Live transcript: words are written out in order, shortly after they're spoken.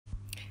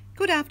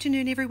Good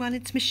afternoon everyone,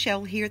 it's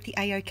Michelle here at the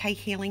AOK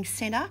Healing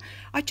Centre.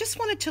 I just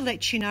wanted to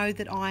let you know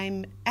that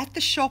I'm at the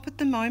shop at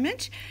the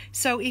moment,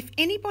 so if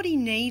anybody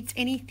needs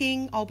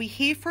anything, I'll be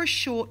here for a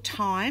short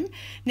time.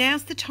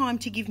 Now's the time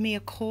to give me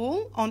a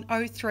call on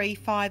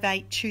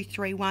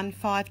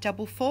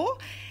 0358231544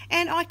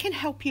 and I can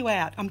help you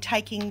out. I'm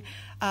taking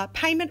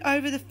payment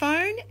over the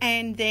phone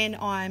and then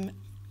I'm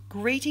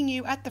greeting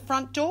you at the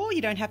front door.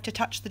 You don't have to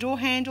touch the door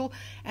handle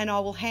and I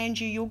will hand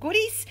you your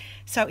goodies.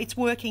 So it's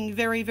working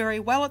very, very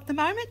well at the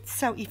moment.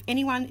 So if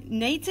anyone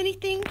needs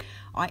anything,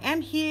 I am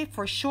here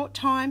for a short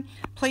time.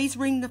 Please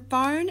ring the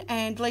phone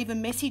and leave a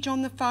message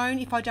on the phone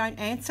if I don't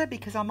answer,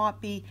 because I'm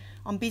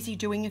busy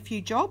doing a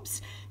few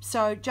jobs.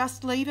 So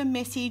just leave a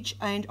message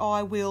and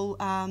I will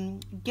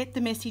get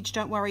the message.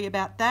 Don't worry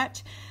about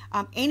that.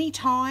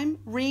 Anytime,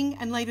 ring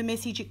and leave a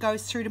message. It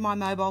goes through to my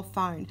mobile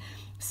phone.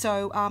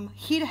 So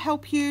here to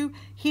help you,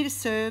 here to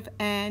serve,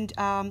 and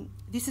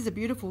this is a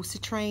beautiful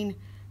citrine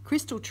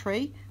crystal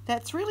tree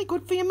that's really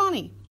good for your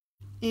money.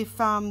 It's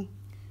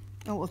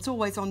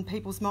always on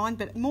people's mind,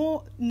 but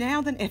more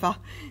now than ever.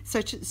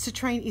 So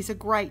citrine is a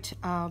great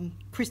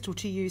crystal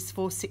to use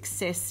for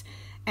success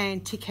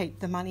and to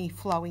keep the money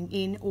flowing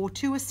in, or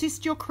to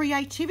assist your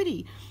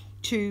creativity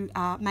to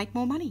make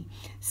more money.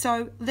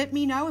 So let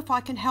me know if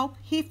I can help.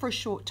 Here for a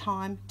short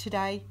time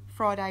today,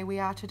 Friday we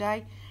are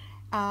today,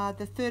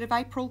 the 3rd of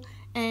April,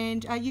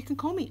 and you can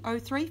call me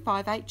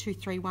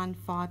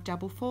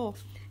 0358231544.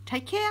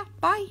 Take care.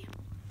 Bye.